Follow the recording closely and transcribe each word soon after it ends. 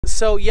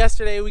So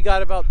yesterday we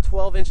got about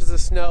 12 inches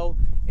of snow,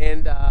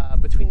 and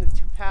between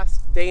the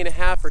past day and a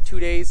half or 2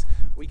 days,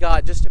 we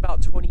got just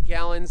about 20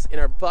 gallons in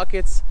our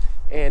buckets.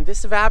 And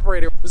this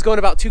evaporator was going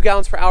about 2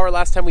 gallons per hour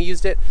last time we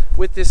used it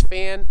with this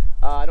fan.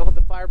 I don't have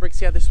the fire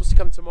breaks yet. They're supposed to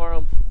come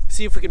tomorrow.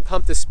 See if we can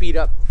pump the speed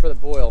up for the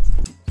boil.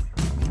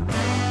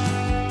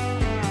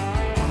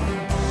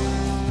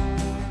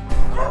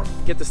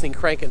 Get this thing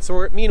cranking.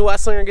 So me and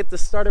Wesley are gonna get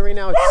this started right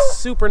now. It's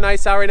super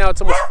nice out right now.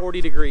 It's almost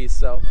 40 degrees.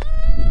 So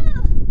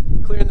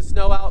clearing the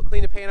snow out,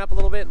 clean the pan up a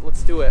little bit, and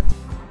let's do it.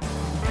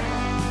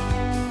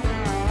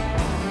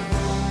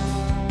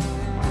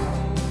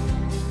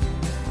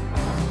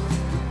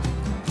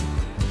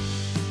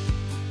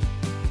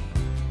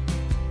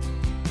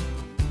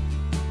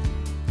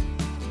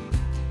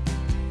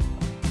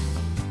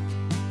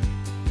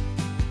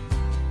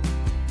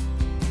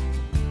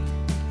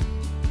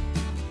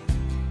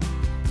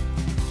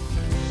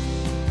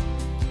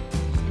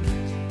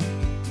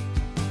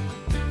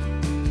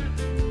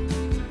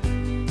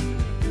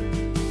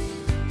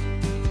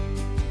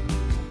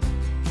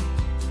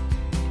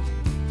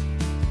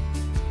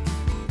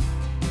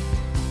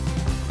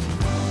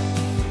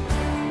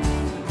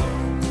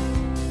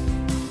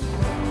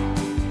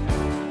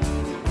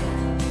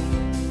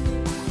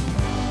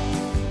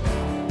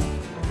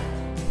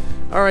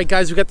 All right,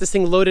 guys, we got this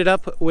thing loaded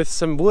up with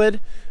some wood.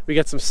 We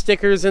got some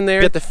stickers in there.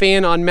 We got the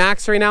fan on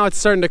max right now. It's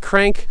starting to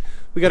crank.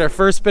 We got our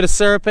first bit of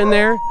syrup in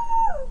there.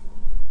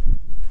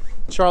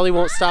 Charlie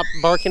won't stop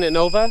barking at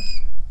Nova.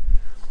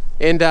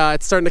 And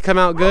it's starting to come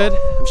out good.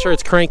 I'm sure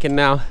it's cranking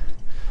now.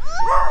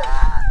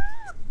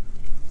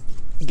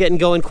 Getting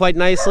going quite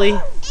nicely.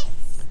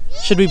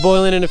 Should be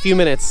boiling in a few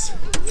minutes.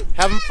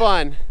 Having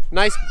fun.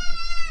 Nice,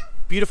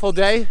 beautiful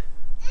day.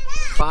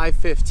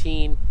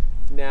 5:15.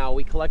 Now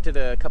we collected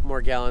a couple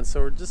more gallons,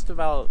 so we're just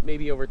about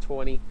maybe over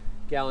 20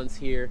 gallons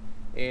here,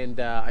 and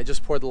I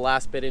just poured the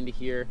last bit into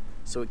here,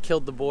 so it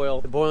killed the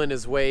boil. The boiling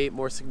is way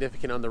more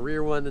significant on the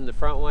rear one than the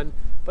front one,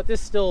 but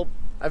this still,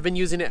 I've been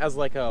using it as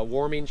like a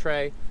warming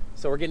tray,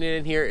 so we're getting it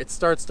in here. It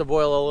starts to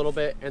boil a little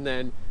bit, and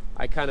then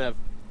I kind of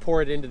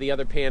pour it into the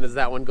other pan as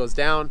that one goes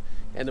down,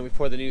 and then we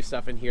pour the new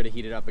stuff in here to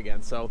heat it up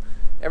again. So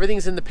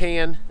everything's in the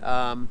pan.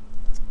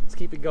 Let's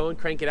keep it going,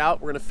 crank it out.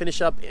 We're gonna finish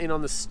up in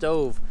on the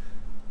stove,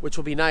 which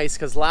will be nice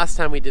because last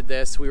time we did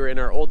this, we were in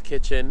our old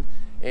kitchen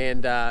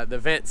and the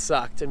vent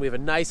sucked, and we have a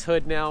nice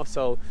hood now,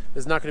 so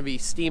there's not gonna be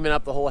steaming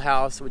up the whole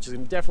house, which is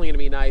definitely gonna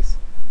be nice.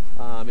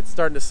 It's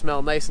starting to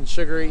smell nice and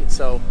sugary,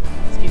 so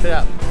let's keep it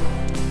up.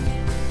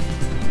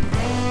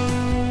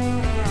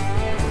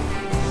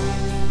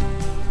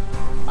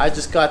 I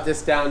just got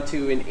this down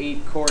to an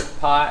 8-quart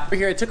pot. Over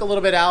here, I took a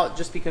little bit out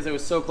just because it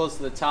was so close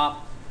to the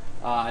top.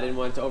 I didn't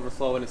want it to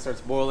overflow when it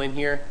starts boiling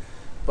here.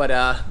 But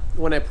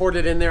when I poured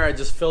it in there, I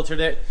just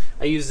filtered it.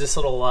 I used this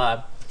little,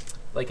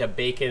 like a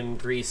bacon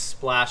grease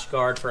splash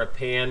guard for a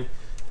pan.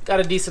 Got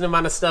a decent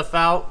amount of stuff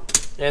out.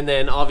 And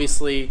then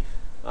obviously,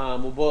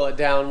 we'll boil it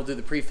down. We'll do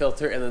the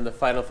pre-filter and then the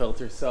final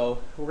filter. So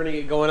we're gonna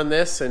get going on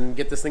this and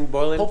get this thing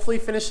boiling. Hopefully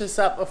finish this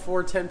up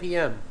before 10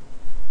 p.m.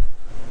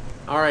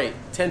 All right,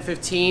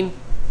 10:15.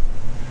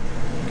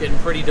 Getting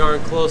pretty darn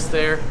close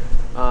there.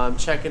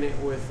 Checking it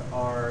with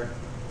our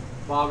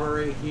bomber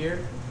right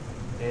here.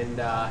 And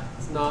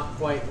it's not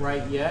quite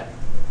right yet,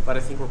 but I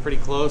think we're pretty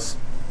close.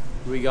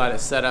 We got it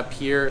set up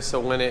here so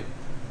when it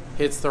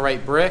hits the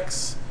right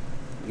bricks,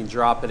 we can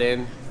drop it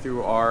in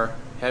through our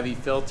heavy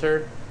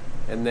filter,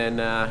 and then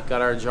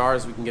got our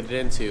jars we can get it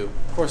into.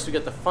 Of course, we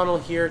got the funnel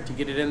here to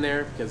get it in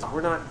there because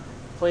we're not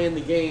playing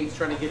the games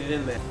trying to get it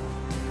in there.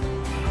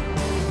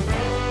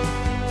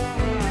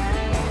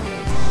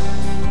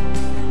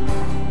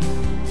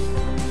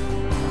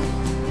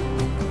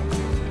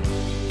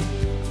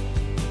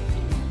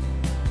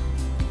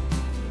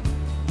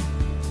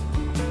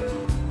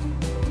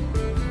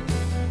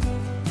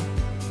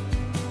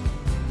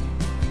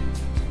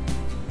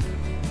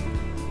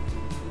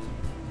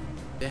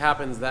 It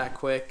happens that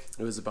quick.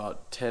 It was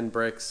about 10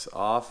 bricks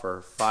off,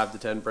 or 5 to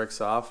 10 bricks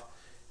off,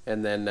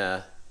 and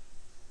then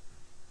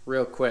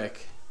real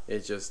quick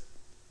it just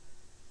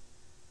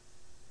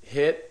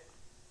hit,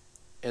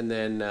 and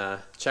then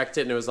checked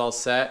it and it was all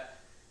set.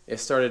 It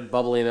started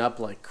bubbling up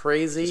like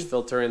crazy. Just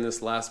filtering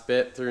this last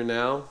bit through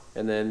now,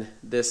 and then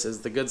this is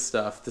the good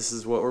stuff. This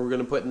is what we're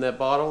gonna put in the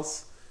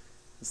bottles.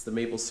 It's the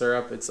maple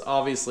syrup. It's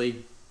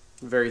obviously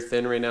very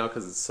thin right now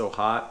because it's so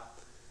hot,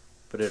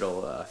 but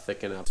it'll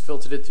thicken up.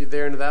 Filtered it through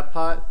there into that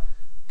pot.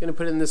 Gonna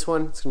put it in this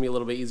one. It's gonna be a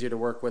little bit easier to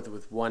work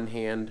with one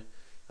hand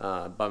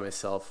by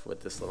myself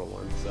with this little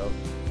one. So.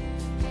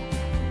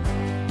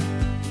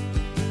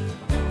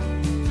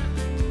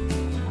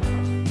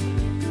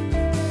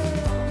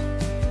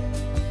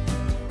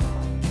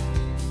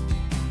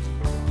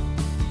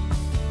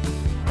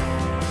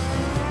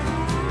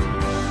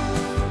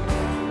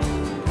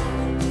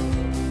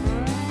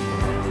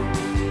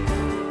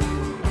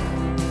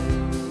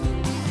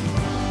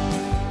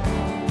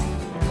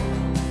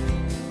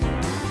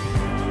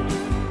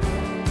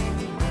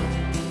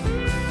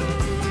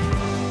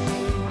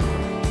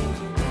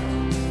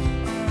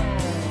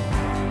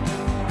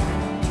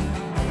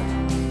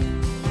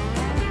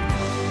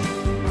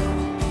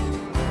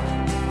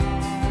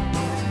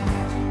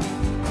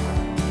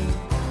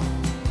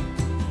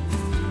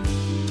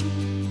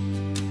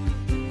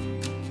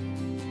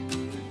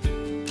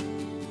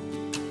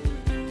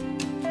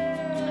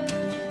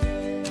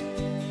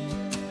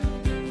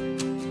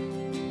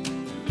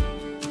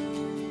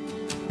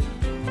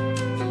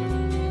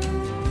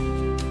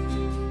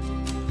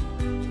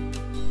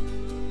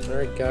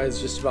 Alright guys,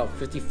 just about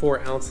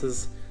 54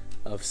 ounces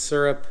of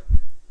syrup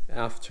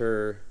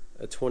after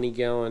a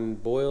 20-gallon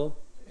boil,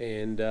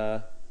 and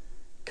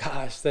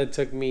gosh, that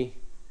took me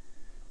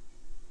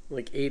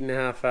like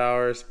 8.5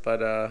 hours,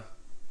 but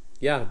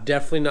yeah,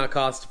 definitely not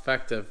cost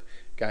effective,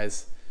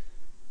 guys,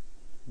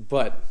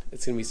 but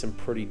it's gonna be some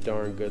pretty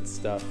darn good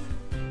stuff.